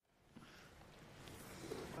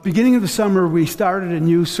Beginning of the summer, we started a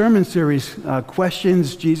new sermon series,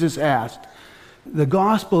 Questions Jesus Asked. The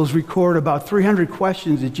Gospels record about 300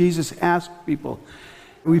 questions that Jesus asked people.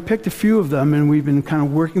 We picked a few of them, and we've been kind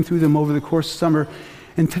of working through them over the course of summer.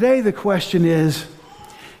 And today the question is,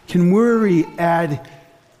 can worry add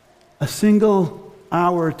a single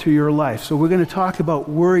hour to your life? So we're going to talk about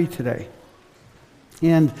worry today.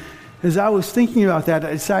 And as I was thinking about that,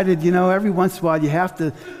 I decided, every once in a while you have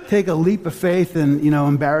to take a leap of faith and,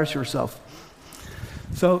 embarrass yourself.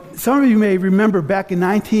 So some of you may remember back in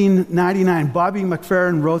 1999, Bobby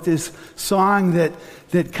McFerrin wrote this song that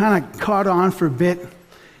kind of caught on for a bit.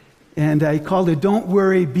 And he called it Don't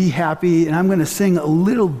Worry, Be Happy. And I'm going to sing a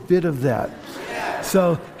little bit of that.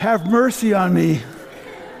 So have mercy on me.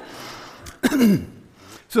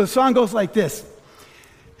 So the song goes like this.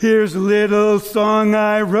 Here's a little song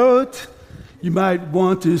I wrote. You might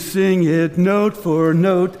want to sing it note for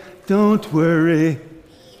note. Don't worry.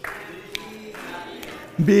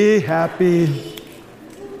 Be happy.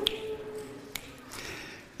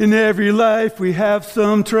 In every life we have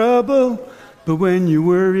some trouble, but when you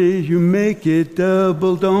worry, you make it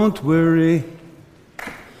double. Don't worry.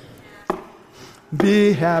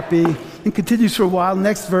 Be happy. And continues for a while.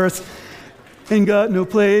 Next verse. Ain't got no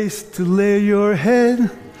place to lay your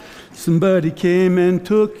head. Somebody came and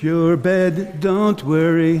took your bed. Don't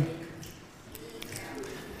worry.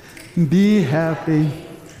 Be happy.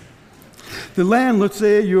 The landlord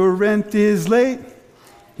say your rent is late.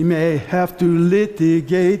 You may have to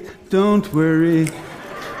litigate. Don't worry.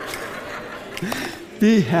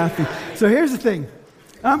 Be happy. So here's the thing.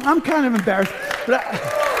 I'm kind of embarrassed, but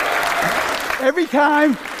every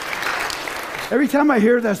time I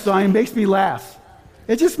hear that song, it makes me laugh.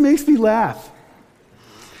 It just makes me laugh.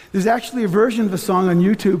 There's actually a version of the song on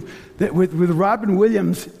YouTube that with Robin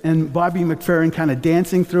Williams and Bobby McFerrin kind of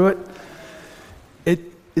dancing through it.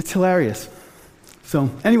 It's hilarious. So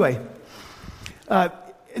anyway,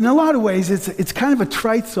 in a lot of ways, it's kind of a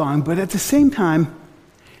trite song, but at the same time,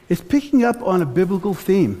 it's picking up on a biblical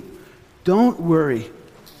theme. Don't worry.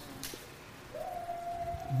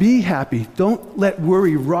 Be happy. Don't let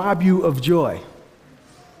worry rob you of joy.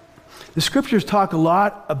 The scriptures talk a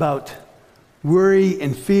lot about worry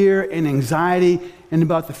and fear and anxiety, and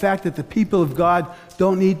about the fact that the people of God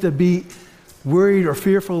don't need to be worried or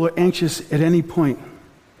fearful or anxious at any point.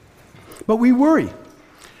 But we worry.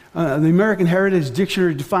 The American Heritage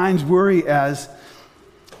Dictionary defines worry as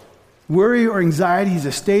worry or anxiety is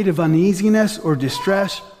a state of uneasiness or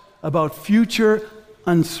distress about future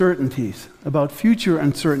uncertainties.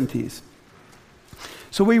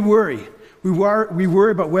 So we worry. We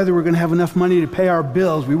worry about whether we're going to have enough money to pay our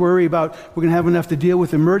bills. We worry about we're going to have enough to deal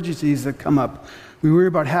with emergencies that come up. We worry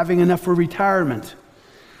about having enough for retirement.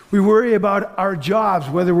 We worry about our jobs,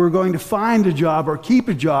 whether we're going to find a job or keep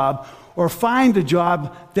a job or find a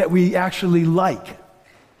job that we actually like.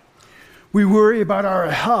 We worry about our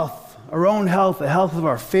health, our own health, the health of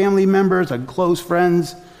our family members, our close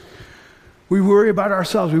friends. We worry about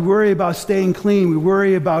ourselves. We worry about staying clean. We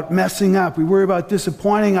worry about messing up. We worry about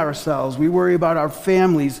disappointing ourselves. We worry about our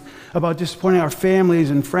families, about disappointing our families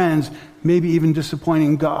and friends, maybe even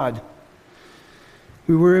disappointing God.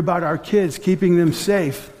 We worry about our kids, keeping them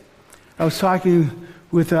safe. I was talking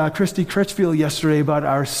with Christy Critchfield yesterday about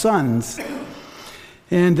our sons.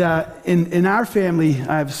 And in our family,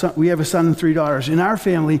 we have a son and 3 daughters. In our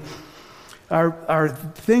family, our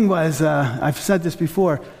thing was, I've said this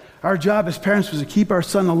before, our job as parents was to keep our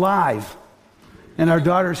son alive and our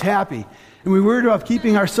daughters happy. And we worried about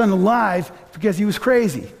keeping our son alive because he was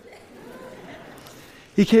crazy.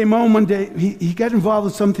 He came home one day, he got involved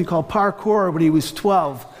with something called parkour when he was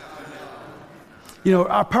 12.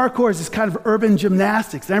 Our parkour is this kind of urban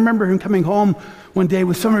gymnastics. And I remember him coming home one day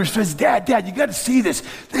with some of his friends, Dad, you got to see this.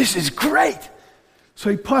 This is great.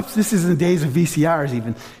 So he pops, this is in the days of VCRs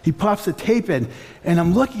even, he pops the tape in, and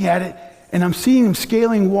I'm looking at it, and I'm seeing him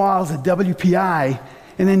scaling walls at WPI,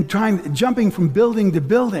 and then jumping from building to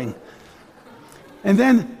building. And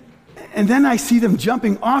then I see them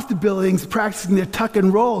jumping off the buildings, practicing their tuck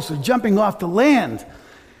and roll, so jumping off the land.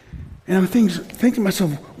 And I'm thinking to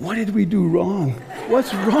myself, what did we do wrong?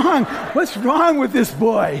 What's wrong? What's wrong with this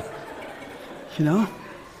boy?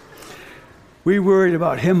 We worried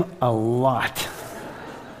about him a lot.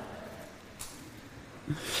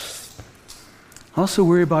 Also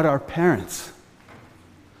worry about our parents.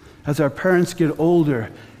 As our parents get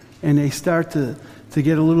older and they start to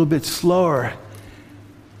get a little bit slower,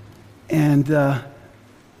 and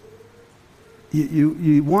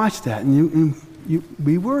you watch that, and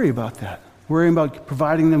we worry about that. Worrying about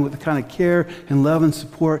providing them with the kind of care and love and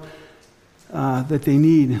support that they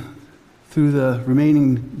need through the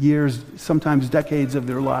remaining years, sometimes decades of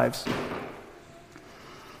their lives.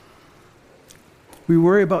 We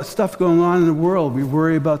worry about stuff going on in the world. We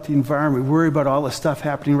worry about the environment. We worry about all the stuff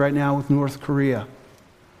happening right now with North Korea.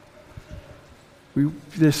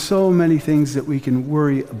 There's so many things that we can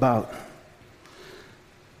worry about.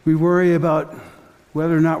 We worry about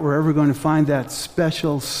whether or not we're ever going to find that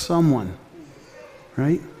special someone,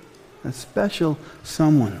 right? That special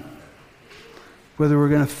someone. Whether we're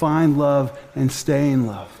going to find love and stay in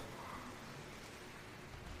love.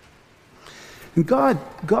 And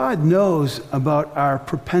God knows about our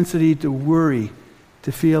propensity to worry,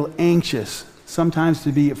 to feel anxious, sometimes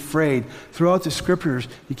to be afraid. Throughout the scriptures,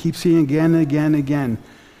 you keep seeing again and again and again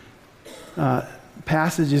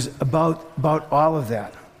passages about all of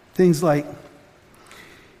that. Things like,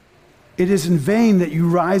 it is in vain that you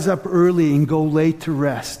rise up early and go late to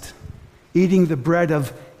rest, eating the bread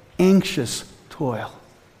of anxious toil.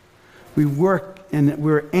 We work and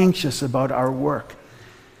we're anxious about our work.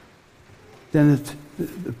 Then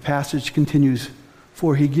the passage continues,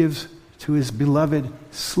 for he gives to his beloved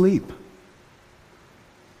sleep.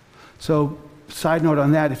 So, side note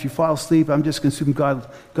on that, if you fall asleep, I'm just going to assume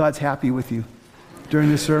God's happy with you during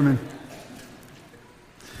this sermon.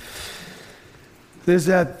 There's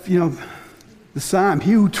that, the psalm,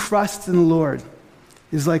 he who trusts in the Lord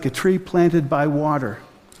is like a tree planted by water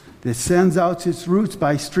that sends out its roots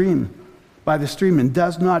by the stream and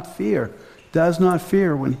does not fear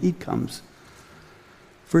when heat comes.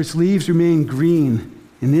 For its leaves remain green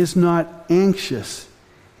and is not anxious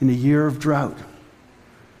in a year of drought.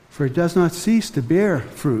 For it does not cease to bear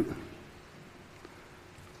fruit.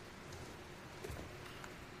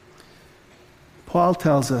 Paul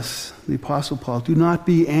tells us, the Apostle Paul, do not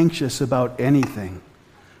be anxious about anything,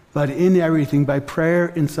 but in everything, by prayer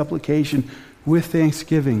and supplication, with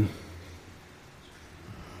thanksgiving,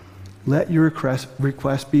 let your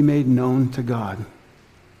request be made known to God.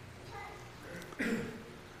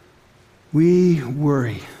 We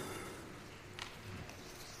worry.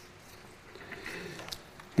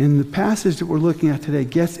 And the passage that we're looking at today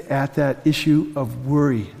gets at that issue of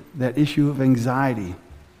worry, that issue of anxiety.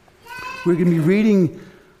 We're going to be reading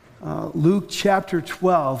Luke chapter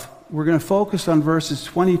 12. We're going to focus on verses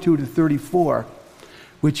 22 to 34,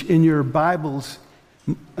 which in your Bibles,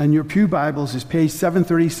 in your Pew Bibles, is page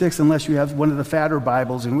 736, unless you have one of the fatter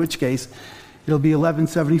Bibles, in which case it'll be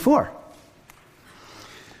 1174.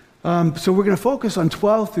 So we're going to focus on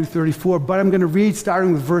 12 through 34, but I'm going to read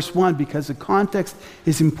starting with verse 1 because the context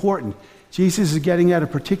is important. Jesus is getting at a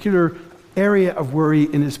particular area of worry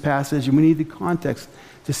in this passage, and we need the context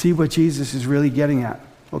to see what Jesus is really getting at.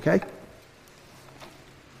 Okay?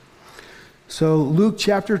 So Luke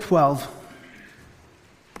chapter 12,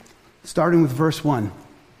 starting with verse 1.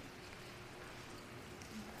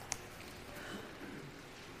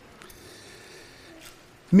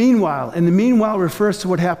 Meanwhile, and the meanwhile refers to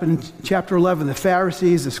what happened in chapter 11. The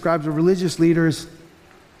Pharisees, the scribes, the religious leaders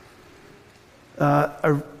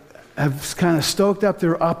have kind of stoked up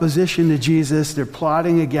their opposition to Jesus. They're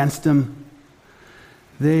plotting against him.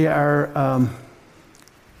 They are,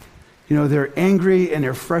 they're angry and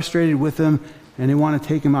they're frustrated with him, and they want to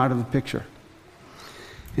take him out of the picture.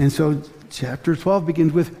 And so chapter 12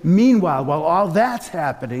 begins with, meanwhile, while all that's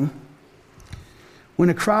happening, when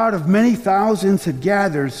a crowd of many thousands had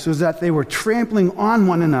gathered so that they were trampling on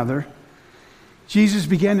one another, Jesus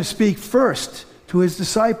began to speak first to his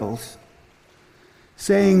disciples,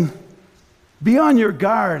 saying, be on your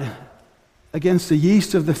guard against the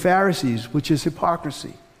yeast of the Pharisees, which is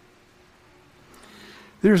hypocrisy.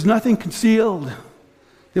 There is nothing concealed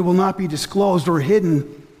that will not be disclosed, or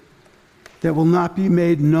hidden that will not be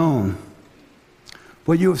made known.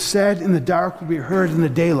 What you have said in the dark will be heard in the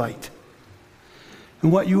daylight.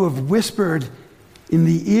 And what you have whispered in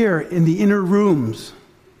the ear in the inner rooms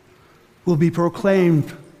will be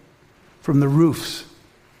proclaimed from the roofs.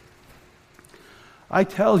 I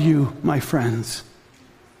tell you, my friends,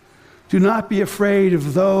 do not be afraid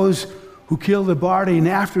of those who kill the body and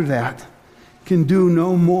after that can do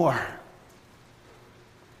no more.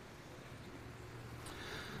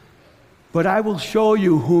 But I will show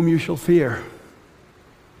you whom you shall fear.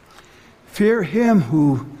 Fear him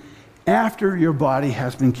who, after your body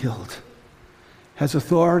has been killed, has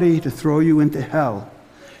authority to throw you into hell.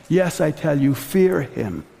 Yes, I tell you, fear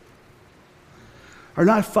him. Are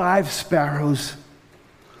not 5 sparrows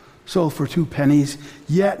sold for 2 pennies,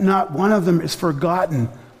 yet not one of them is forgotten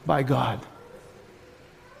by God?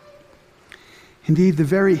 Indeed, the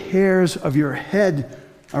very hairs of your head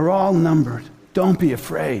are all numbered. Don't be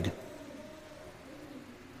afraid.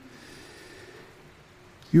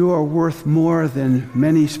 You are worth more than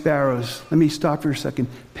many sparrows. Let me stop for a second.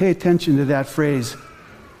 Pay attention to that phrase.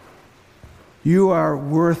 You are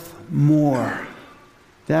worth more.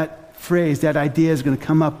 That phrase, that idea is going to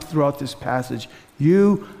come up throughout this passage.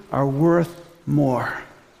 You are worth more.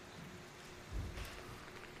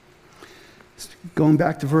 Going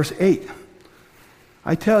back to verse 8.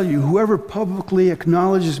 I tell you, whoever publicly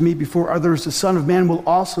acknowledges me before others, the Son of Man will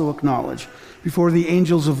also acknowledge before the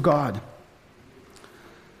angels of God.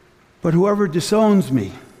 But whoever disowns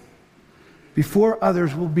me before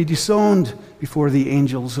others will be disowned before the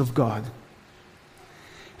angels of God.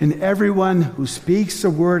 And everyone who speaks a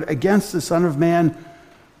word against the Son of Man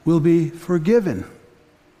will be forgiven.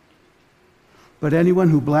 But anyone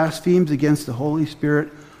who blasphemes against the Holy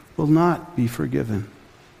Spirit will not be forgiven.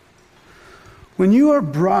 When you are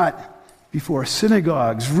brought before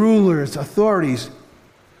synagogues, rulers, authorities,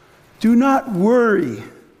 do not worry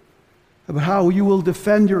about how you will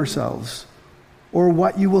defend yourselves or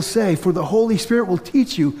what you will say, for the Holy Spirit will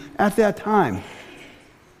teach you at that time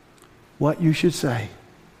what you should say.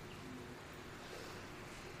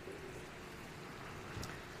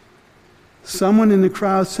 Someone in the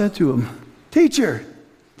crowd said to him, "Teacher,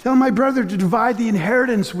 tell my brother to divide the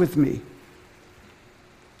inheritance with me."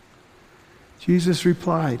 Jesus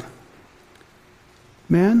replied,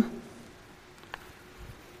 "Man,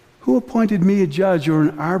 who appointed me a judge or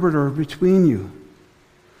an arbiter between you?"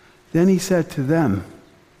 Then he said to them,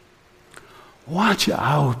 Watch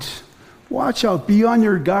out. Watch out. Be on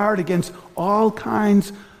your guard against all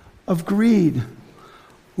kinds of greed.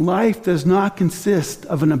 Life does not consist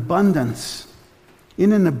of an abundance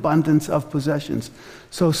of possessions.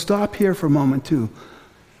 So stop here for a moment too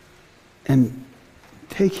and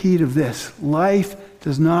take heed of this. Life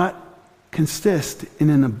does not consist in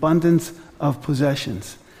an abundance of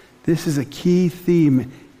possessions. This is a key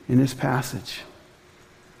theme in this passage.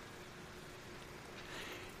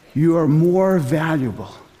 You are more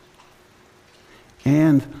valuable,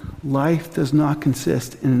 and life does not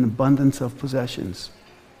consist in an abundance of possessions.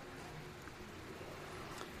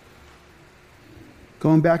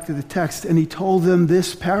 Going back to the text, and he told them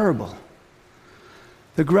this parable.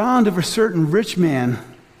 The ground of a certain rich man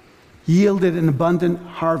yielded an abundant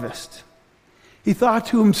harvest. He thought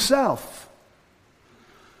to himself,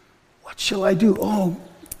 what shall I do? Oh,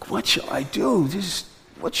 what shall I do?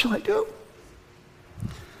 What shall I do?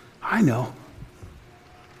 I know.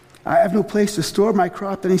 I have no place to store my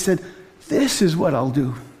crop. Then he said, this is what I'll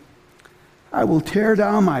do. I will tear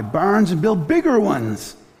down my barns and build bigger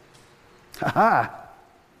ones. Ha-ha!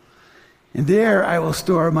 And there I will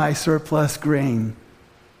store my surplus grain.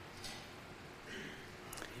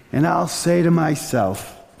 And I'll say to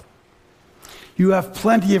myself, you have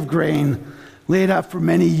plenty of grain laid up for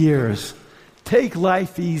many years. Take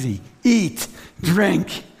life easy. Eat,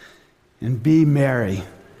 drink, and be merry.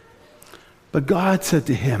 But God said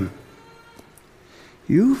to him,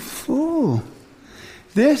 you fool,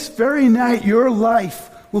 this very night your life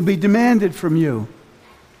will be demanded from you.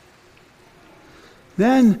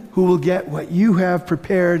 Then who will get what you have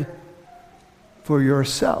prepared for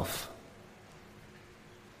yourself?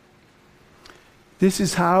 This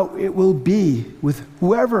is how it will be with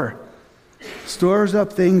whoever stores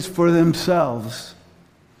up things for themselves,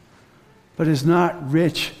 but is not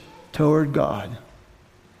rich toward God.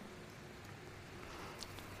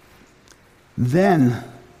 Then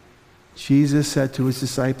Jesus said to his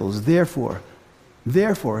disciples, Therefore,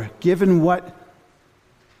 given what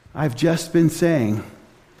I've just been saying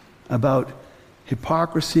about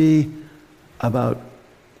hypocrisy, about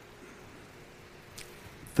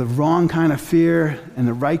the wrong kind of fear and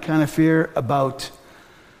the right kind of fear, about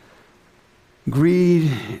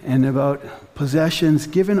greed and about possessions,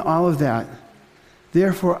 given all of that,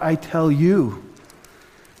 therefore I tell you,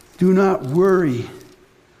 do not worry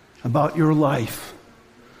about your life,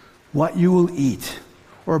 what you will eat,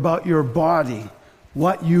 or about your body,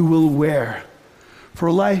 what you will wear.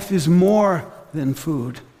 For life is more than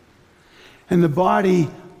food, and the body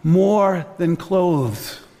more than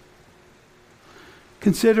clothes.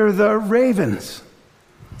 Consider the ravens.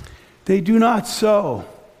 They do not sow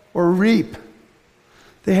or reap.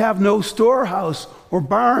 They have no storehouse or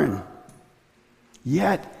barn.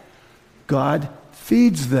 Yet God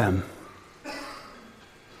feeds them.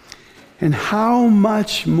 And how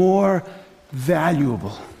much more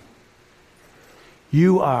valuable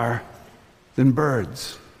you are than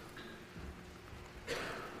birds.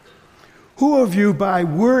 Who of you by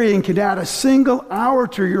worrying can add a single hour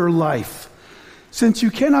to your life? Since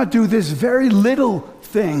you cannot do this very little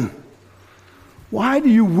thing, why do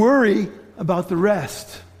you worry about the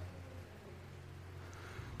rest?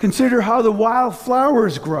 Consider how the wild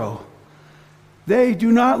flowers grow. They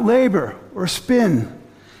do not labor or spin.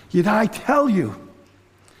 Yet I tell you,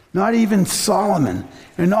 not even Solomon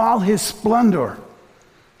in all his splendor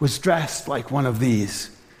was dressed like one of these.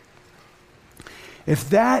 If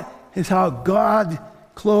that is how God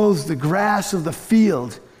clothes the grass of the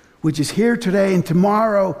field, which is here today and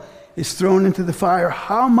tomorrow is thrown into the fire,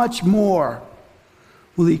 how much more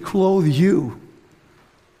will he clothe you,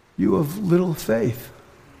 you of little faith?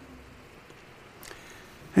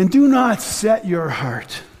 And do not set your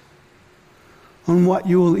heart on what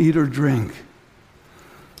you will eat or drink.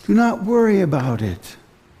 Do not worry about it.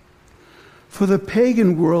 For the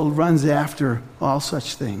pagan world runs after all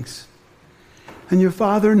such things. And your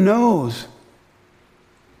Father knows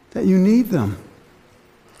that you need them.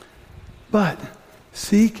 But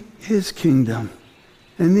seek his kingdom,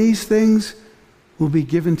 and these things will be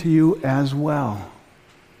given to you as well.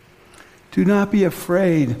 Do not be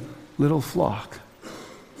afraid, little flock.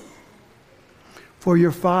 For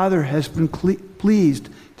your Father has been pleased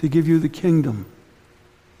to give you the kingdom.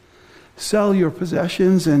 Sell your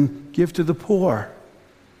possessions and give to the poor.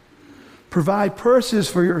 Provide purses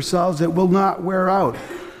for yourselves that will not wear out,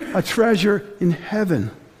 a treasure in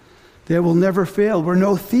heaven that will never fail, where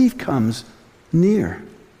no thief comes near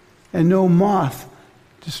and no moth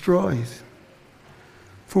destroys.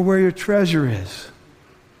 For where your treasure is,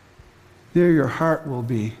 there your heart will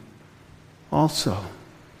be also.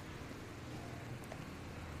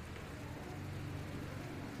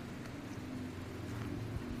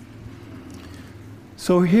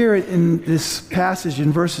 So here in this passage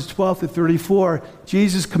in verses 12 to 34,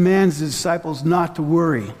 Jesus commands his disciples not to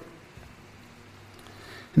worry.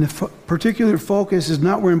 And the particular focus is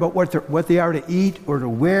not worrying about what they are to eat or to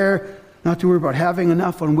wear, not to worry about having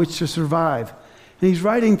enough on which to survive. And he's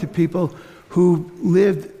writing to people who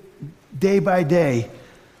lived day by day,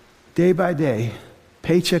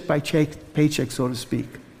 paycheck by paycheck, so to speak.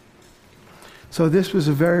 So this was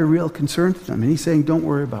a very real concern to them. And he's saying, don't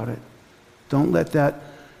worry about it. Don't let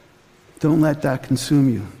that consume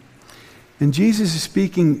you. And Jesus is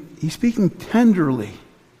speaking, he's speaking tenderly,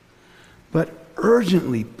 but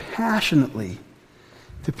urgently, passionately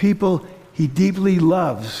to people he deeply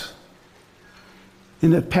loves.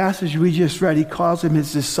 In the passage we just read, he calls them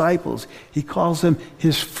his disciples. He calls them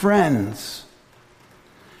his friends.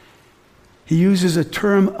 He uses a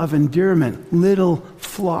term of endearment, little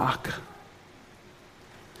flock.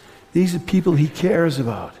 These are people he cares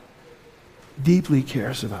about, deeply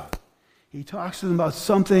cares about. He talks to them about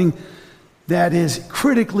something that is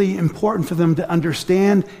critically important for them to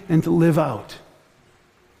understand and to live out.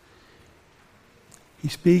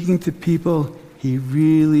 He's speaking to people he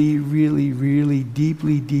really, really, really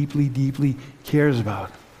deeply cares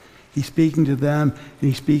about. He's speaking to them, and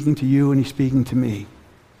he's speaking to you, and he's speaking to me.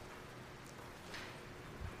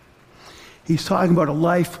 He's talking about a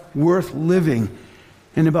life worth living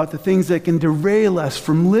and about the things that can derail us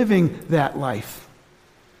from living that life.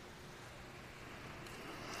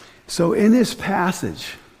 So in this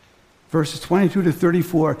passage, verses 22 to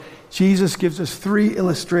 34, Jesus gives us 3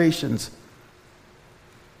 illustrations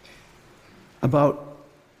about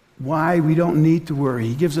why we don't need to worry.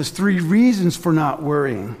 He gives us 3 reasons for not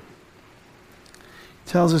worrying.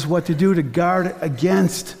 He tells us what to do to guard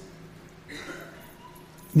against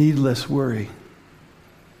needless worry.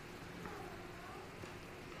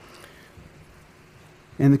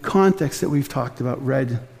 And the context that we've talked about,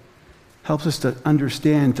 read, helps us to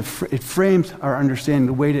understand, it frames our understanding,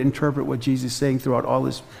 the way to interpret what Jesus is saying throughout all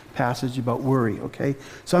this passage about worry, okay?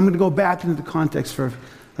 So I'm going to go back into the context for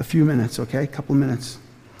a few minutes, okay? A couple minutes.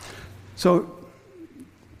 So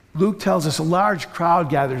Luke tells us a large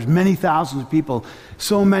crowd gathers, many thousands of people,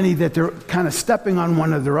 so many that they're kind of stepping on one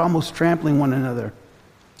another, they're almost trampling one another,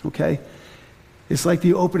 okay? It's like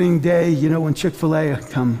the opening day, when Chick-fil-A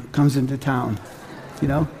comes into town,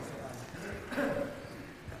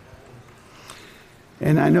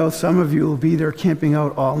 And I know some of you will be there camping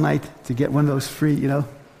out all night to get one of those free, And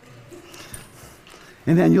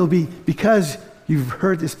then you'll be, because you've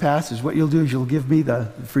heard this passage, what you'll do is you'll give me the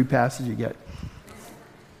free passage you get.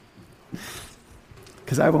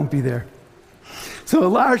 Because I won't be there. So a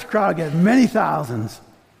large crowd gets many thousands.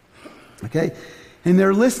 Okay? And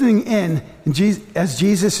they're listening in as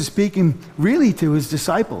Jesus is speaking really to his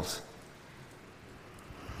disciples.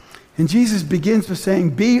 And Jesus begins by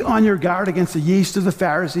saying, be on your guard against the yeast of the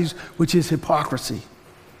Pharisees, which is hypocrisy.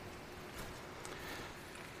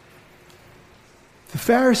 The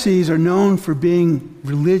Pharisees are known for being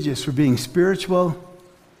religious, for being spiritual,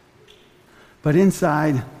 but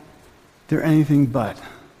inside, they're anything but.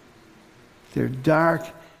 They're dark,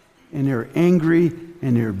 and they're angry,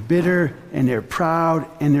 and they're bitter, and they're proud,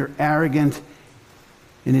 and they're arrogant,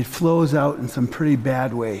 and it flows out in some pretty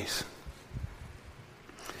bad ways.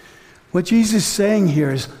 What Jesus is saying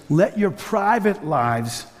here is, let your private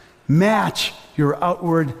lives match your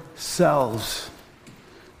outward selves.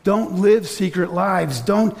 Don't live secret lives.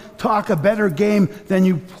 Don't talk a better game than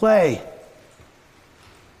you play.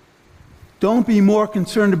 Don't be more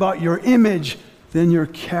concerned about your image than your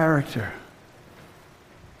character.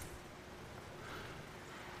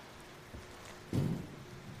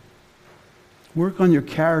 Work on your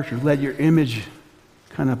character. Let your image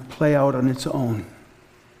kind of play out on its own.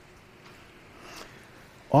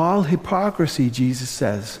 All hypocrisy, Jesus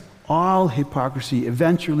says, all hypocrisy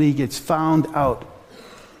eventually gets found out.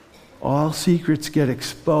 All secrets get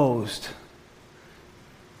exposed.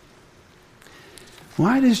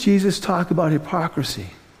 Why does Jesus talk about hypocrisy?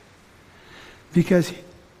 Because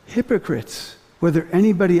hypocrites, whether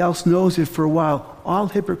anybody else knows it for a while, all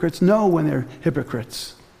hypocrites know when they're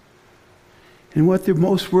hypocrites. And what they're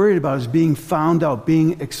most worried about is being found out,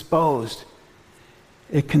 being exposed.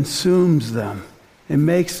 It consumes them. It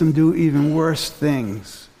makes them do even worse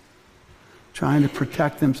things, trying to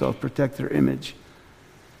protect themselves, protect their image.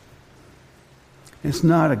 It's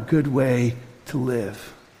not a good way to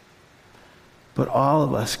live. But all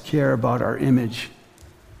of us care about our image,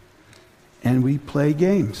 and we play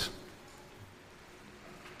games.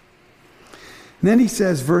 And then he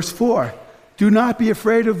says, verse 4, do not be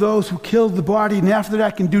afraid of those who killed the body, and after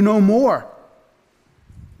that can do no more.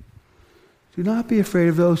 Do not be afraid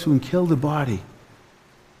of those who can kill the body,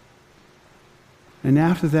 and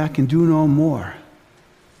after that can do no more.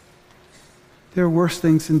 There are worse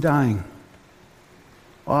things than dying.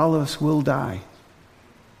 All of us will die.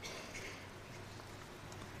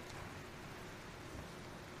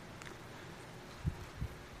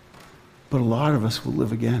 But a lot of us will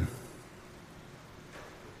live again.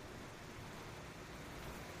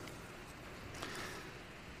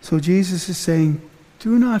 So Jesus is saying,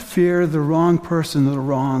 do not fear the wrong person or the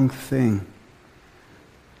wrong thing.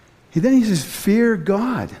 Then he says, fear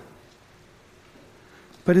God.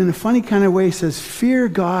 But in a funny kind of way, he says, fear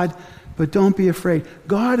God, but don't be afraid.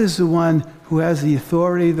 God is the one who has the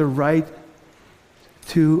authority, the right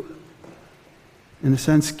to, in a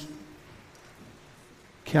sense,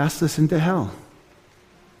 cast us into hell.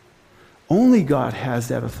 Only God has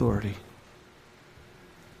that authority.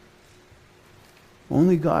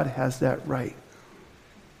 Only God has that right.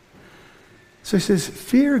 So he says,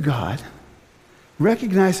 fear God.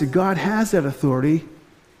 Recognize that God has that authority.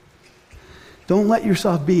 Don't let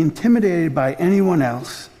yourself be intimidated by anyone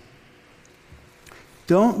else.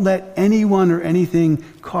 Don't let anyone or anything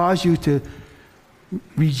cause you to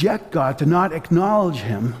reject God, to not acknowledge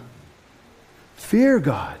Him. Fear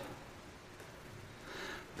God.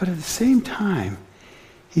 But at the same time,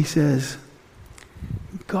 he says,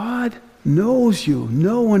 God knows you.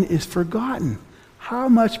 No one is forgotten. How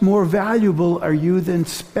much more valuable are you than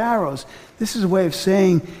sparrows? This is a way of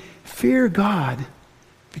saying, fear God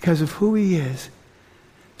because of who He is.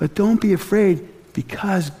 But don't be afraid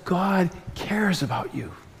because God cares about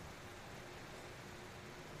you.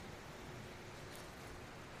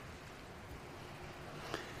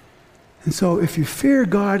 And so if you fear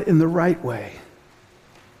God in the right way,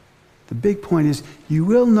 the big point is you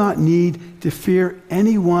will not need to fear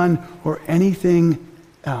anyone or anything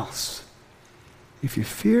else. If you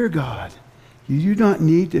fear God, you do not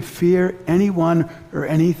need to fear anyone or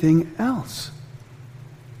anything else.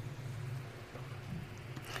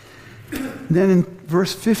 Then in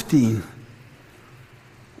verse 15,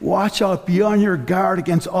 watch out, be on your guard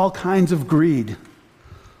against all kinds of greed.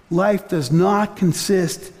 Life does not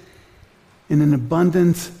consist in an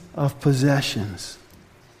abundance of possessions.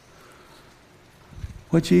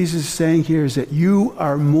 What Jesus is saying here is that you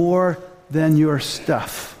are more than your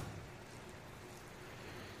stuff.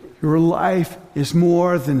 Your life is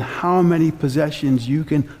more than how many possessions you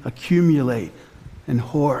can accumulate and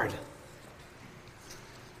hoard.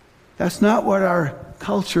 That's not what our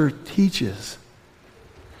culture teaches.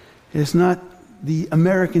 It's not the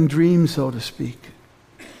American dream, so to speak.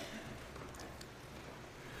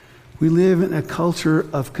 We live in a culture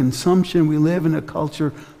of consumption. We live in a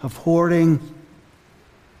culture of hoarding.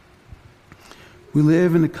 We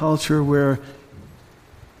live in a culture where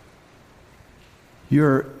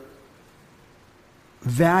you're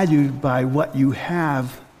valued by what you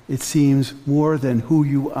have, it seems, more than who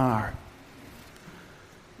you are.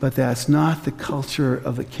 But that's not the culture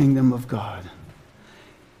of the kingdom of God.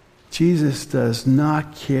 Jesus does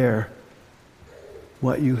not care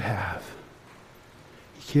what you have.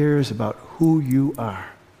 He cares about who you are.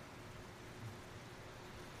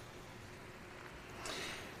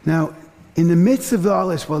 Now, in the midst of all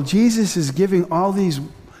this, while Jesus is giving all these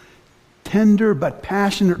tender but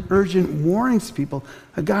passionate, urgent warnings to people,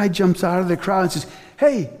 a guy jumps out of the crowd and says,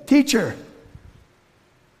 "Hey, teacher,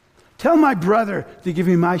 tell my brother to give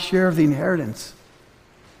me my share of the inheritance."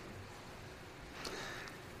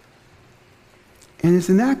 And it's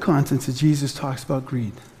in that context that Jesus talks about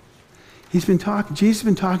greed. Jesus has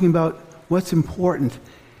been talking about what's important,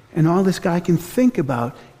 and all this guy can think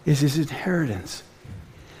about is his inheritance.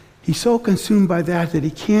 He's so consumed by that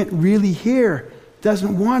he can't really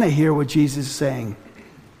doesn't want to hear what Jesus is saying.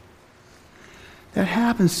 That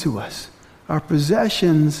happens to us. Our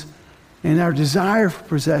possessions and our desire for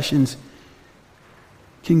possessions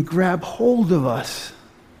can grab hold of us,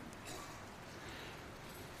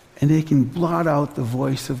 and they can blot out the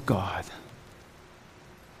voice of God.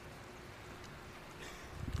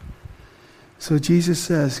 So Jesus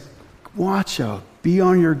says, watch out. Be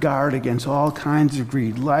on your guard against all kinds of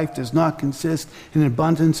greed. Life does not consist in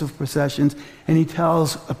abundance of possessions. And he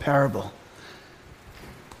tells a parable.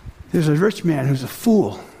 There's a rich man who's a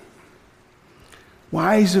fool.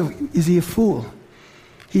 Why is he a fool?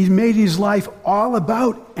 He's made his life all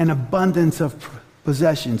about an abundance of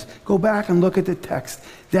possessions. Go back and look at the text.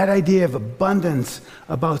 That idea of abundance,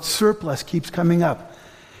 about surplus, keeps coming up.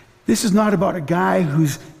 This is not about a guy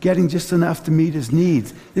who's getting just enough to meet his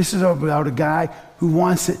needs. This is about a guy who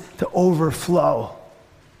wants it to overflow.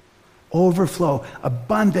 Overflow,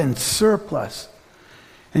 abundance, surplus.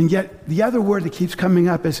 And yet the other word that keeps coming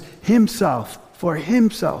up is himself, for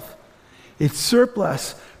himself. It's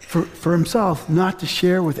surplus for himself, not to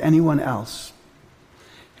share with anyone else.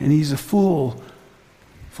 And he's a fool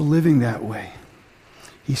for living that way.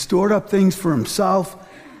 He stored up things for himself,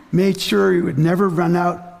 made sure he would never run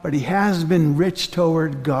out, but he has been rich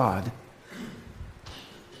toward God.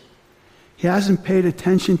 He hasn't paid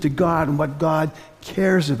attention to God and what God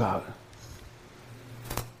cares about.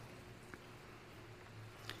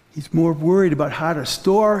 He's more worried about how to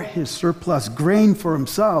store his surplus grain for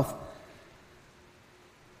himself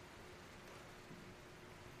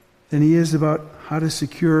than he is about how to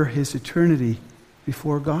secure his eternity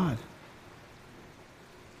before God.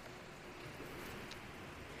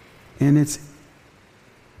 And it's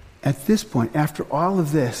at this point, after all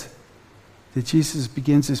of this, that Jesus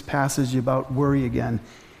begins this passage about worry again.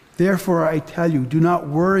 Therefore, I tell you, do not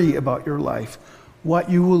worry about your life, what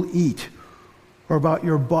you will eat, or about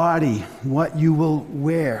your body, what you will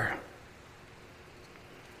wear.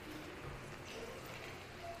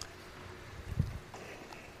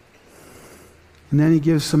 And then he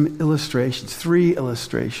gives some illustrations, 3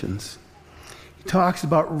 illustrations. He talks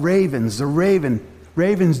about ravens.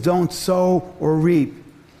 Ravens don't sow or reap.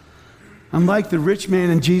 Unlike the rich man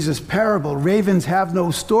in Jesus' parable, ravens have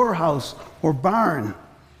no storehouse or barn.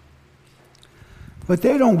 But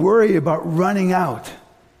they don't worry about running out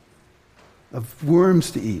of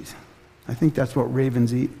worms to eat. I think that's what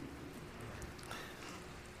ravens eat.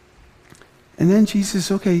 And then Jesus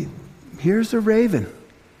says, okay, here's the raven.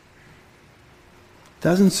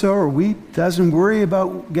 Doesn't sow or reap, doesn't worry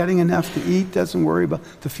about getting enough to eat, doesn't worry about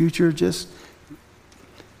the future, just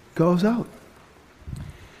goes out.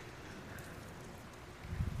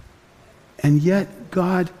 And yet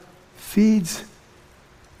God feeds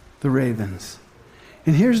the ravens.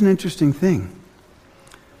 And here's an interesting thing.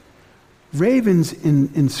 Ravens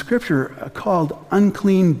in Scripture are called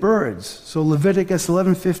unclean birds. So Leviticus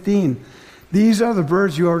 11:15, these are the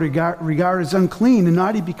birds you are regard as unclean, and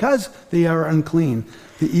not because they are unclean.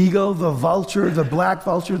 The eagle, the vulture, the black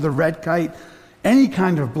vulture, the red kite, any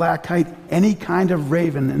kind of black kite, any kind of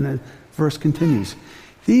raven, and the verse continues.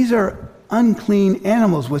 These are unclean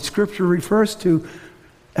animals, what Scripture refers to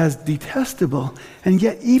as detestable, and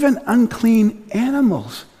yet even unclean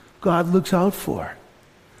animals God looks out for.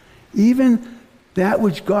 Even that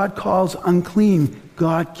which God calls unclean,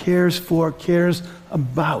 God cares for, cares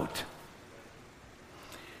about.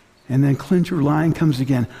 And then clincher line comes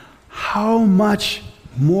again. How much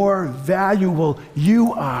more valuable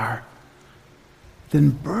you are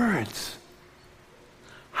than birds.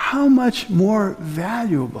 How much more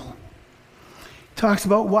valuable. Talks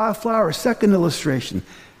about wildflowers, second illustration.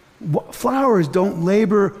 Flowers don't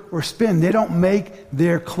labor or spin. They don't make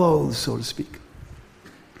their clothes, so to speak.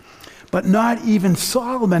 But not even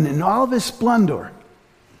Solomon in all of his splendor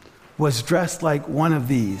was dressed like one of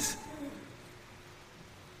these.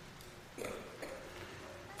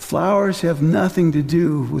 Flowers have nothing to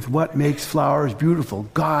do with what makes flowers beautiful.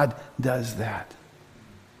 God does that.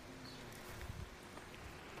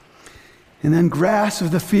 And then grass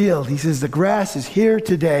of the field. He says the grass is here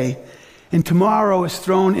today and tomorrow is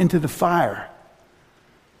thrown into the fire.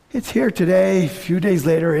 It's here today, a few days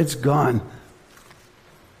later, it's gone.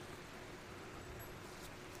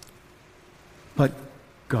 But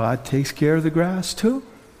God takes care of the grass too.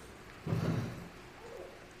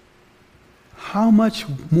 How much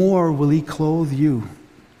more will he clothe you?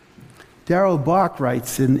 Darrell Bock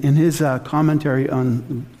writes in his commentary on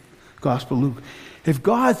the Gospel of Luke, if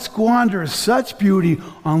God squanders such beauty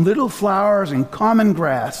on little flowers and common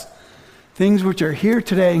grass, things which are here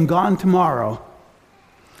today and gone tomorrow,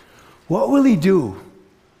 what will he do?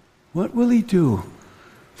 What will he do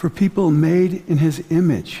for people made in his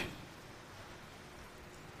image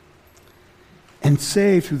and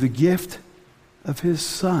saved through the gift of his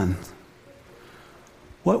Son?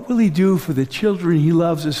 What will he do for the children he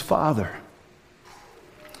loves as Father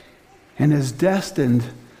and is destined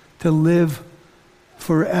to live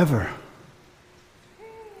forever?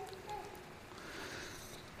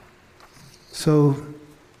 So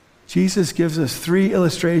Jesus gives us 3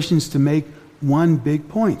 illustrations to make one big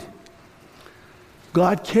point.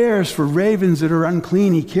 God cares for ravens that are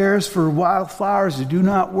unclean. He cares for wildflowers that do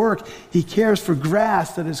not work. He cares for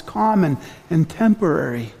grass that is common and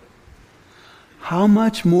temporary. How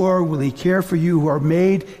much more will he care for you who are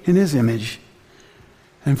made in his image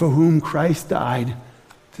and for whom Christ died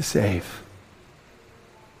to save?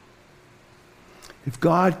 If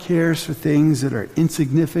God cares for things that are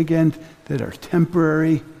insignificant, that are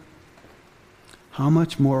temporary, how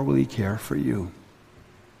much more will he care for you?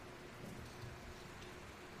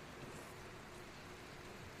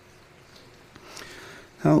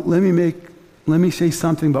 Now, let me say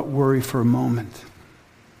something about worry for a moment.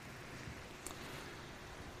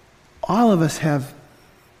 All of us have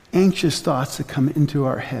anxious thoughts that come into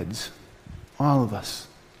our heads. All of us.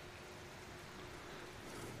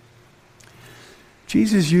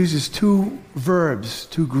 Jesus uses 2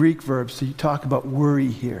 Greek verbs, to talk about worry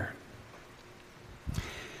here.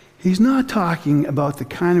 He's not talking about the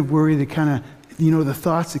kind of worry, the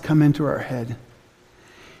thoughts that come into our head.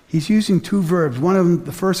 He's using 2 verbs. One of them,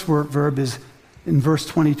 the first verb is in verse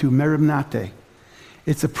 22, merimnate.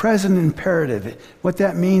 It's a present imperative. What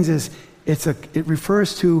that means is it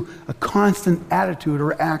refers to a constant attitude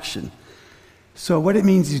or action. So what it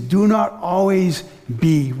means is do not always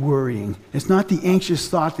be worrying. It's not the anxious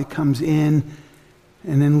thought that comes in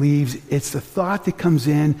and then leaves. It's the thought that comes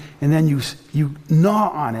in and then you gnaw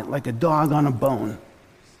on it like a dog on a bone.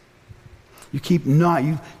 You keep you gnaw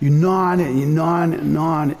on it and you gnaw on it and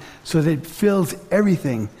gnaw on it so that it fills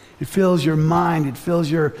everything. It fills your mind. It fills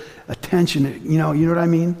your attention. You know what I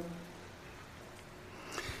mean?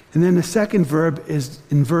 And then the second verb is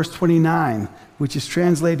in verse 29, which is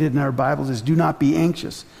translated in our Bibles as do not be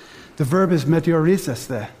anxious. The verb is meteorisas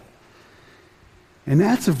there. And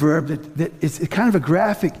that's a verb that it's kind of a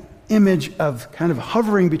graphic image of kind of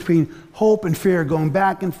hovering between hope and fear, going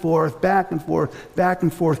back and forth, back and forth, back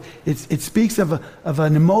and forth. It speaks of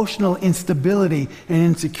an emotional instability and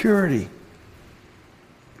insecurity.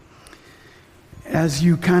 As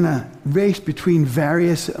you kind of race between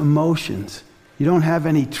various emotions, you don't have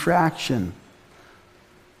any traction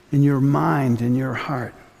in your mind and your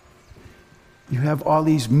heart. You have all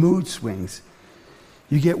these mood swings.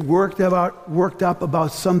 You get worked up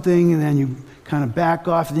about something, and then you kind of back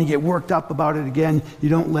off, and then you get worked up about it again. You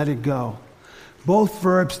don't let it go. Both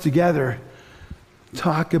verbs together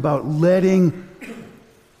talk about letting,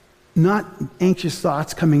 not anxious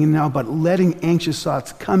thoughts coming in now, but letting anxious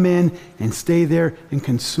thoughts come in and stay there and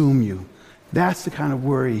consume you. That's the kind of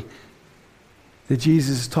worry that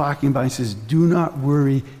Jesus is talking about. He says, do not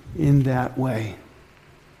worry in that way.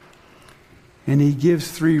 And he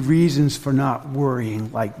gives 3 reasons for not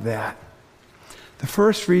worrying like that. The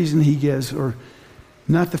first reason he gives, or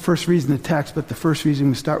not the first reason in the text, but the first reason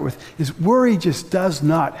we start with, is worry just does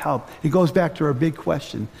not help. It goes back to our big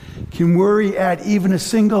question. Can worry add even a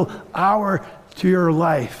single hour to your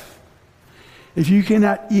life? If you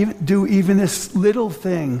cannot do even this little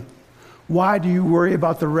thing, why do you worry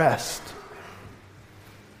about the rest?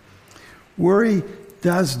 Worry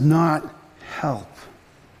does not help.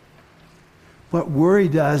 What worry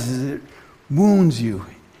does is it wounds you.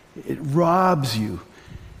 It robs you.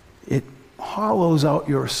 It hollows out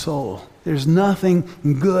your soul. There's nothing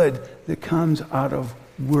good that comes out of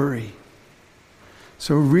worry.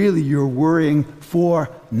 So really, you're worrying for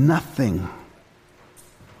nothing.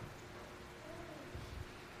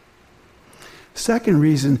 Second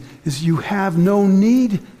reason is you have no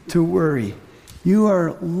need to worry. You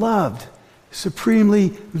are loved, supremely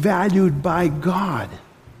valued by God.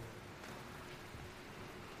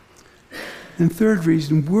 And third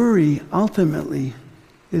reason, worry ultimately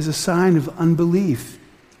is a sign of unbelief.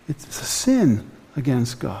 It's a sin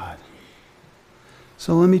against God.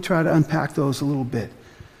 So let me try to unpack those a little bit.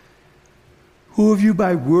 Who of you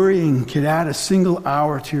by worrying could add a single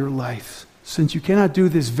hour to your life? Since you cannot do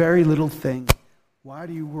this very little thing, why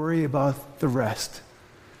do you worry about the rest?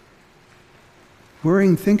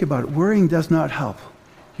 Worrying, think about it. Worrying does not help.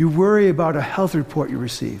 You worry about a health report you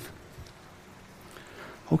receive.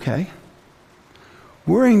 Okay.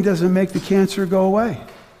 Worrying doesn't make the cancer go away.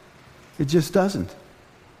 It just doesn't.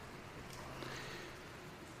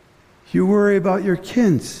 You worry about your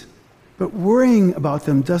kids, but worrying about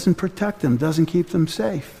them doesn't protect them, doesn't keep them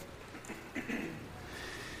safe.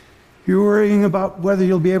 You're worrying about whether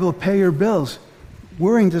you'll be able to pay your bills.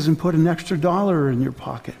 Worrying doesn't put an extra dollar in your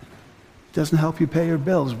pocket. It doesn't help you pay your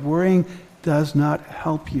bills. Worrying does not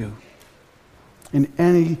help you in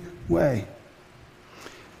any way.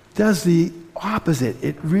 It does the opposite.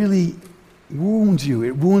 It really wounds you.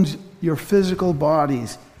 It wounds your physical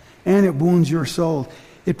bodies, and it wounds your soul.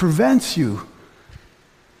 It prevents you.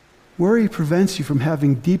 Worry prevents you from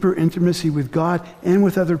having deeper intimacy with God and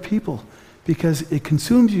with other people because it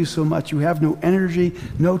consumes you so much you have no energy,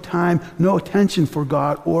 no time, no attention for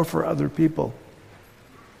God or for other people.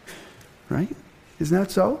 Right? Isn't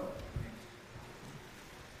that so?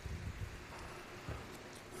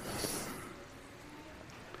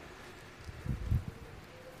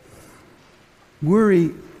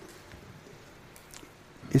 Worry,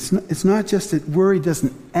 it's not just that worry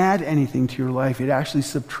doesn't add anything to your life, it actually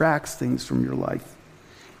subtracts things from your life.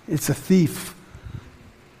 It's a thief.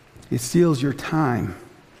 It steals your time.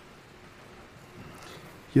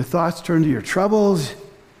 Your thoughts turn to your troubles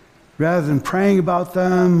rather than praying about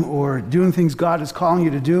them or doing things God is calling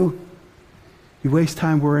you to do. You waste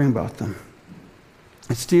time worrying about them.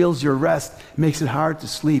 It steals your rest, makes it hard to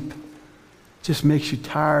sleep. It just makes you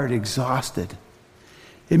tired, exhausted.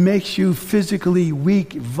 It makes you physically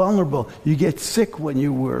weak, vulnerable. You get sick when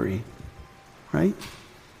you worry, right?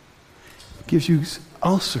 It gives you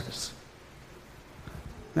ulcers.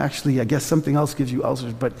 Actually, I guess something else gives you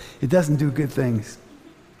ulcers, but it doesn't do good things.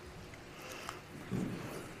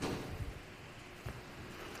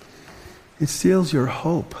 It steals your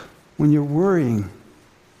hope. When you're worrying,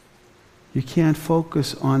 you can't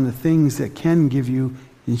focus on the things that can give you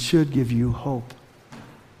and should give you hope.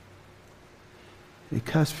 It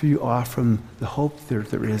cuts you off from the hope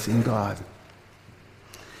there is in God.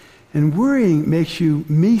 And worrying makes you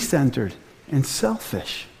me-centered and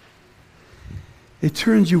selfish. It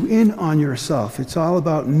turns you in on yourself. It's all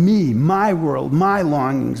about me, my world, my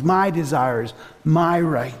longings, my desires, my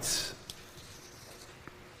rights.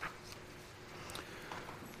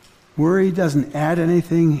 Worry doesn't add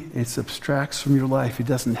anything. It subtracts from your life. It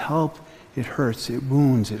doesn't help. It hurts. It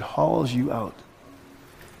wounds. It hauls you out.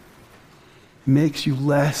 It makes you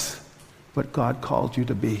less what God called you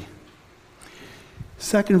to be.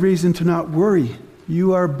 Second reason to not worry.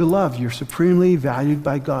 You are beloved. You're supremely valued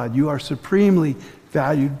by God. You are supremely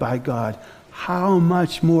valued by God. How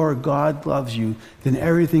much more God loves you than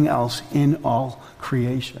everything else in all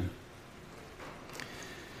creation.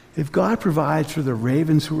 If God provides for the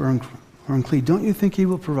ravens who are unclean, don't you think He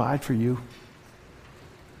will provide for you?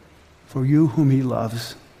 For you whom He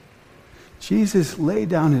loves. Jesus laid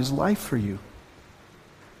down His life for you.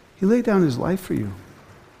 He laid down His life for you.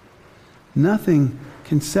 Nothing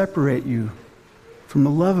can separate you from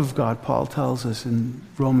the love of God, Paul tells us in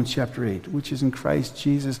Romans chapter 8, which is in Christ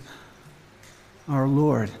Jesus our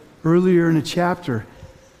Lord. Earlier in the chapter,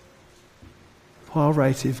 Paul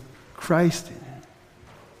writes, if Christ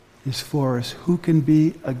is for us, who can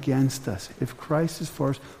be against us? If Christ is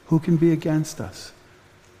for us, who can be against us?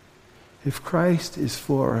 If Christ is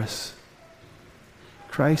for us,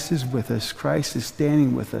 Christ is with us, Christ is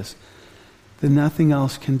standing with us, then nothing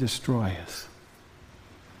else can destroy us.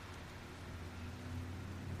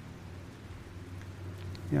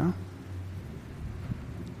 Yeah?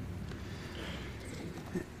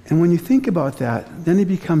 And when you think about that, then it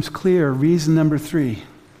becomes clear, reason number 3,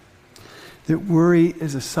 that worry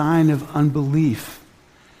is a sign of unbelief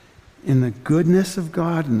in the goodness of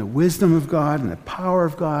God, and the wisdom of God, and the power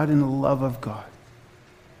of God, and the love of God.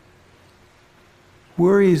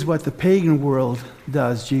 Worry is what the pagan world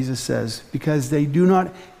does, Jesus says, because they do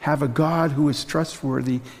not have a God who is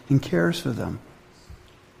trustworthy and cares for them.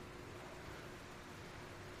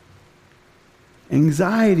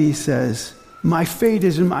 Anxiety says, my fate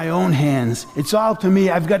is in my own hands. It's all up to me.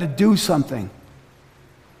 I've got to do something.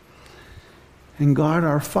 And God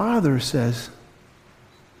our Father says,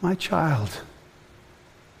 my child,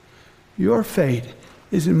 your fate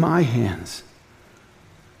is in my hands.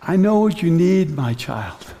 I know what you need, my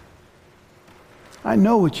child. I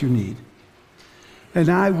know what you need. And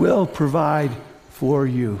I will provide for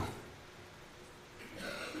you.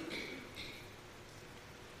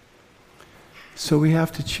 So we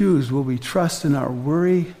have to choose. Will we trust in our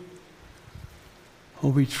worry? Or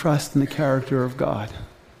will we trust in the character of God?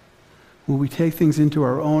 Will we take things into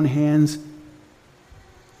our own hands?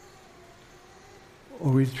 Or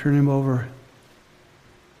will we turn them over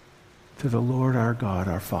to the Lord our God,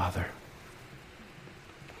 our Father?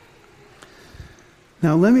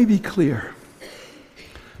 Now let me be clear.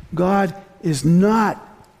 God is not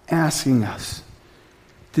asking us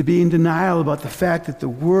to be in denial about the fact that the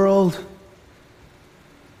world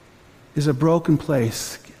is a broken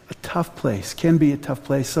place, a tough place, can be a tough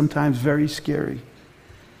place, sometimes very scary.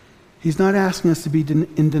 He's not asking us to be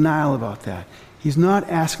in denial about that. He's not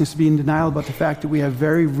asking us to be in denial about the fact that we have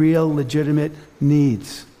very real, legitimate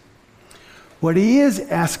needs. What he is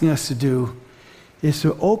asking us to do is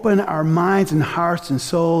to open our minds and hearts and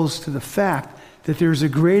souls to the fact that there's a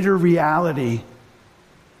greater reality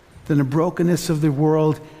than the brokenness of the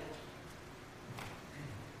world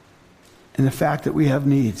and the fact that we have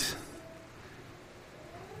needs.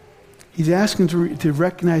 He's asking to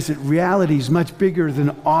recognize that reality is much bigger than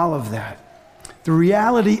all of that. The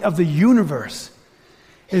reality of the universe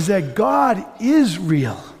is that God is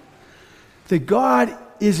real. That God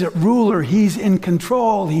is a ruler. He's in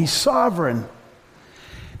control. He's sovereign.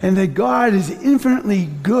 And that God is infinitely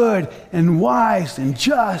good and wise and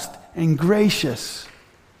just and gracious.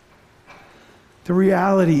 The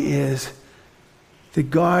reality is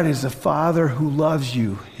that God is a Father who loves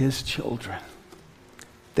you, his children.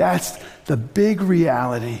 That's the big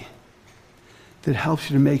reality that helps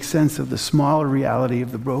you to make sense of the smaller reality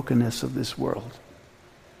of the brokenness of this world.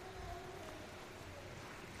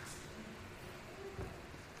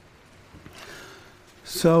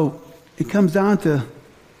 So it comes down to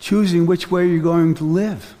choosing which way you're going to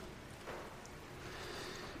live.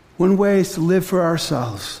 One way is to live for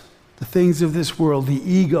ourselves, the things of this world, the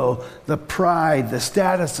ego, the pride, the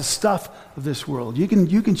status, the stuff of this world. You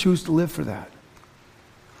can choose to live for that.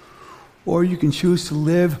 Or you can choose to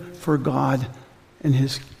live for God and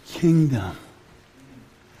his kingdom.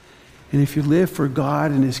 And if you live for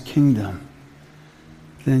God and his kingdom,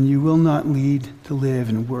 then you will not need to live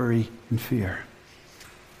in worry and fear.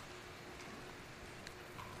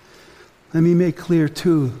 Let me make clear,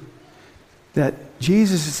 too, that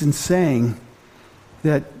Jesus isn't saying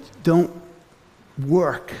that don't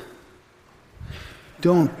work,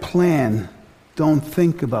 don't plan, don't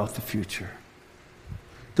think about the future.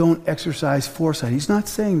 Don't exercise foresight. He's not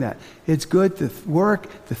saying that. It's good to work,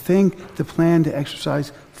 to think, to plan, to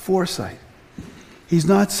exercise foresight. He's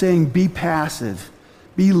not saying be passive,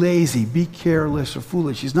 be lazy, be careless or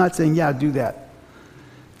foolish. He's not saying, yeah, do that.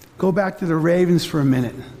 Go back to the ravens for a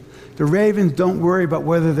minute. The ravens don't worry about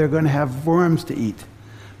whether they're going to have worms to eat,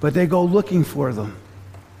 but they go looking for them.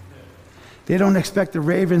 They don't expect the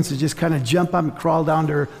ravens to just kind of jump up and crawl down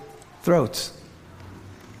their throats.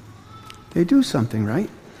 They do something, right?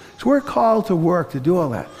 So we're called to work, to do all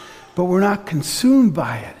that, but we're not consumed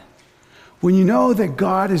by it. When you know that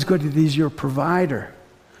God is good, that he's your provider,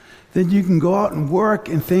 then you can go out and work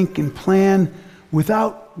and think and plan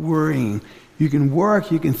without worrying. You can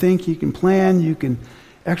work, you can think, you can plan, you can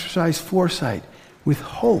exercise foresight with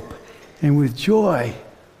hope and with joy.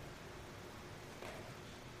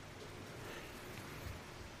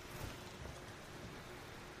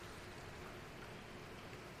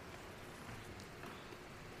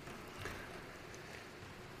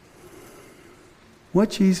 What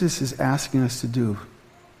Jesus is asking us to do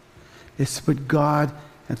is to put God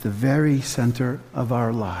at the very center of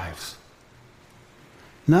our lives.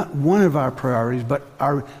 Not one of our priorities, but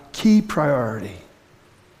our key priority.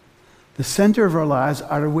 The center of our lives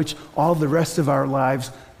out of which all the rest of our lives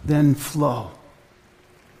then flow.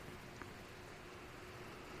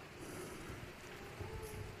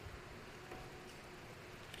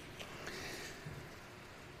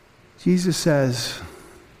 Jesus says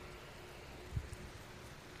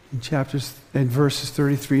in verses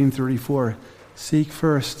 33 and 34, seek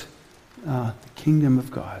first the kingdom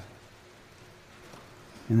of God.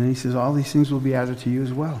 And then he says, all these things will be added to you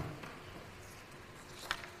as well.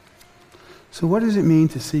 So what does it mean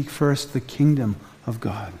to seek first the kingdom of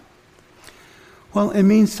God? Well, it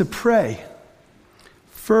means to pray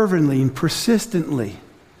fervently and persistently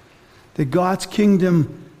that God's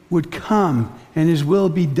kingdom would come and his will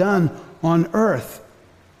be done on earth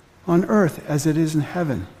as it is in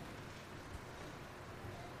heaven.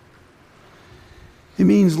 It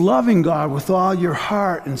means loving God with all your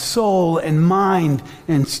heart and soul and mind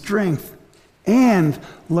and strength, and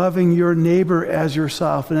loving your neighbor as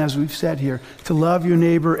yourself. And as we've said here, to love your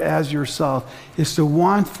neighbor as yourself is to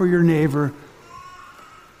want for your neighbor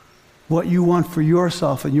what you want for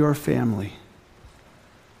yourself and your family.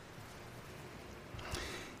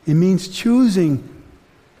 It means choosing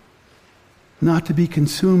not to be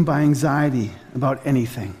consumed by anxiety about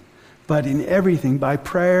anything, but in everything, by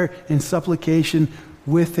prayer and supplication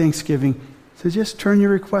with thanksgiving. So just turn your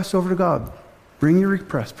requests over to God. Bring your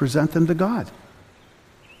requests, present them to God.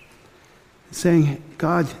 Saying,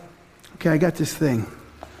 God, okay, I got this thing.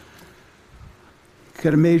 I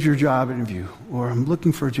got a major job interview, or I'm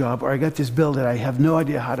looking for a job, or I got this bill that I have no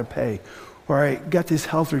idea how to pay, or I got this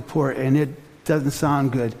health report and it doesn't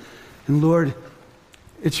sound good. And Lord,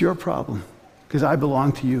 it's your problem, because I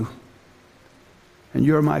belong to you. And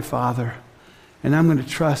you're my Father. And I'm going to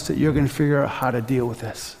trust that you're going to figure out how to deal with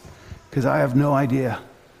this, because I have no idea.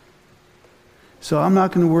 So I'm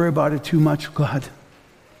not going to worry about it too much, God.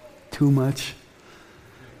 Too much.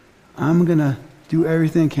 I'm going to do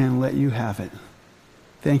everything I can and let you have it.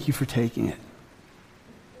 Thank you for taking it.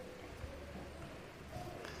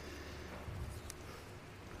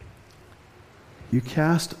 You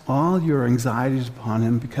cast all your anxieties upon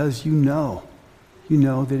him because you know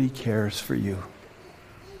that he cares for you.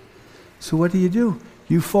 So what do?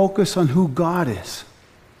 You focus on who God is.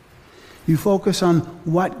 You focus on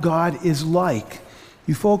what God is like.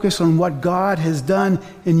 You focus on what God has done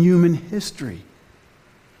in human history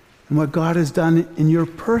and what God has done in your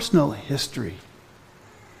personal history.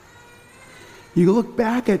 You look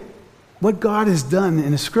back at what God has done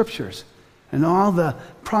in the scriptures and all the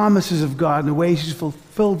promises of God and the ways he's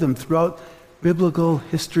fulfilled them throughout biblical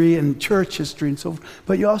history and church history and so forth.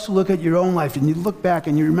 But you also look at your own life and you look back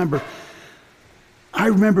and you remember, I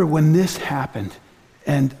remember when this happened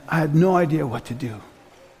and I had no idea what to do.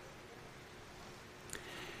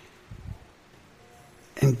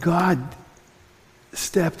 And God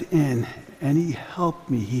stepped in and he helped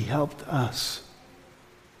me. He helped us.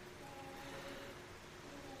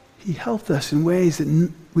 He helped us in ways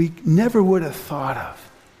that we never would have thought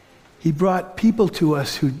of. He brought people to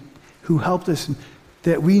us who helped us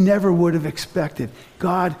that we never would have expected.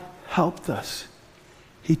 God helped us.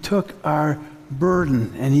 He took our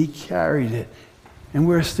burden and he carried it. And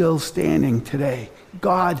we're still standing today.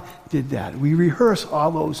 God did that. We rehearse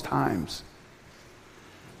all those times.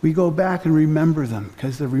 We go back and remember them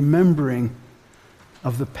because the remembering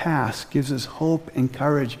of the past gives us hope and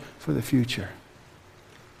courage for the future.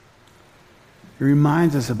 It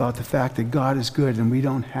reminds us about the fact that God is good and we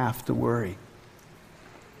don't have to worry.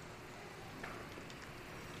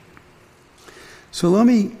 So let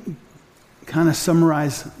me kind of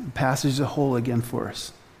summarize the passage as a whole again for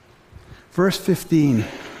us. Verse 15,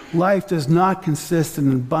 life does not consist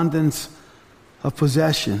in abundance of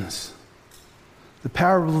possessions. The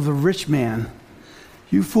parable of the rich man.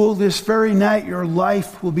 You fool, this very night your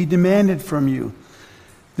life will be demanded from you.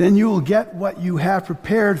 Then you will get what you have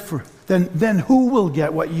prepared for. Then who will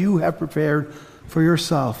get what you have prepared for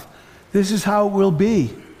yourself? This is how it will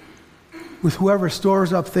be with whoever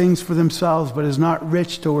stores up things for themselves but is not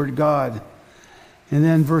rich toward God. And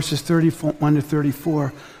then verses 31 to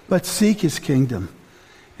 34. But seek his kingdom.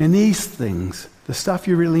 And these things, the stuff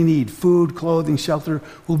you really need, food, clothing, shelter,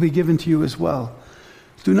 will be given to you as well.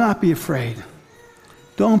 Do not be afraid.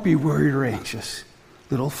 Don't be worried or anxious,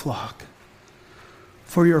 little flock.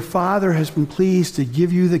 For your Father has been pleased to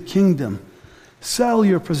give you the kingdom. Sell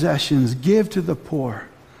your possessions, give to the poor.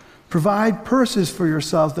 Provide purses for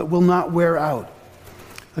yourselves that will not wear out.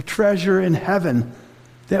 A treasure in heaven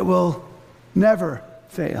that will never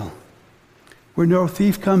fail, where no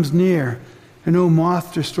thief comes near and no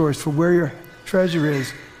moth destroys. For where your treasure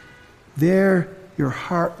is, there your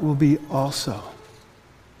heart will be also.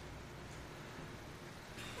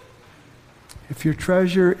 If your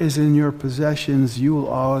treasure is in your possessions, you will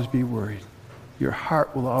always be worried. Your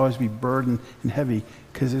heart will always be burdened and heavy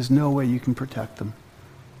because there's no way you can protect them.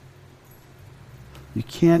 You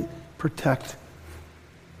can't protect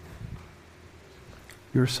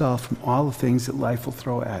yourself from all the things that life will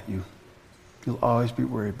throw at you. You'll always be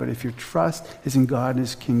worried. But if your trust is in God and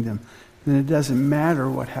his kingdom, then it doesn't matter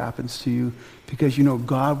what happens to you because you know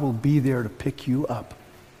God will be there to pick you up.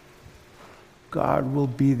 God will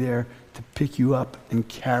be there to pick you up and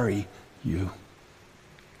carry you.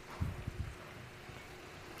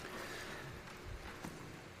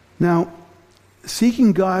 Now,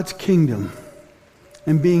 seeking God's kingdom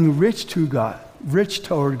and being rich toward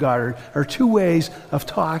God are two ways of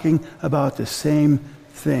talking about the same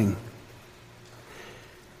thing.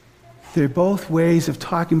 They're both ways of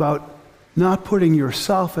talking about not putting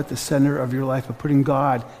yourself at the center of your life, but putting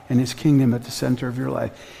God and his kingdom at the center of your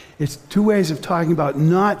life. It's two ways of talking about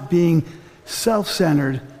not being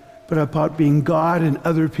self-centered, but about being God and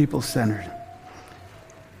other people centered.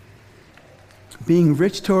 Being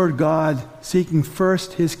rich toward God, seeking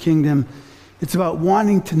first his kingdom, It's about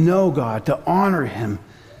wanting to know God, to honor Him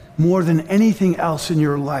more than anything else in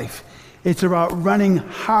your life. It's about running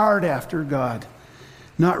hard after God,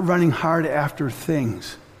 not running hard after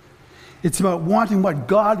things. It's about wanting what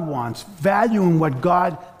God wants, valuing what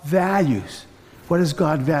God values. What does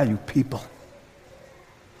God value? People.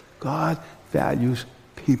 God values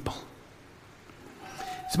people.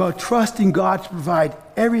 It's about trusting God to provide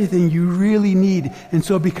everything you really need, and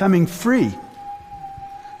so becoming free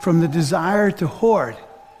from the desire to hoard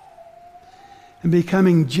and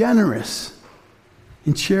becoming generous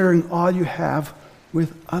in sharing all you have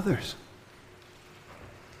with others.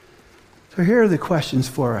 So here are the questions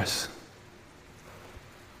for us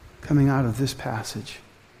coming out of this passage.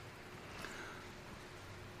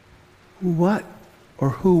 What or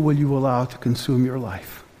who will you allow to consume your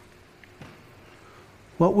life?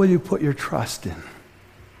 What will you put your trust in?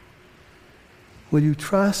 Will you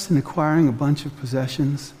trust in acquiring a bunch of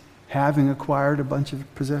possessions, having acquired a bunch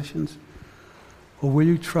of possessions? Or will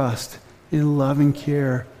you trust in the loving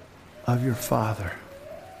care of your Father?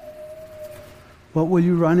 What will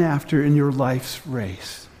you run after in your life's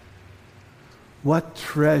race? What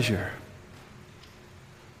treasure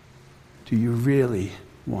do you really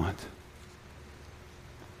want?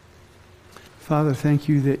 Father, thank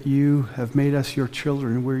you that you have made us your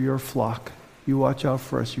children. We're your flock. You watch out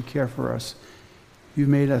for us. You care for us. You've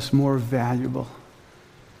made us more valuable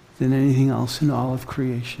than anything else in all of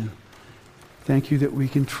creation. Thank you that we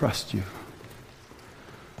can trust you.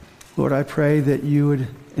 Lord, I pray that you would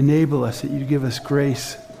enable us, that you'd give us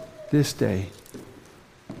grace this day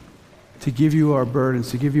to give you our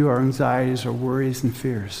burdens, to give you our anxieties, our worries and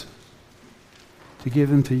fears, to give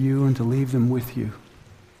them to you and to leave them with you.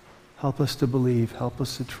 Help us to believe. Help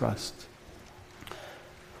us to trust.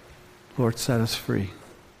 Lord, set us free.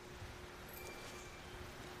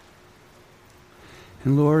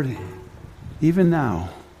 And Lord, even now,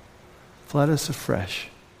 flood us afresh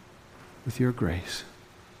with your grace.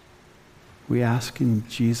 We ask in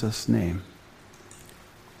Jesus' name.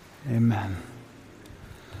 Amen.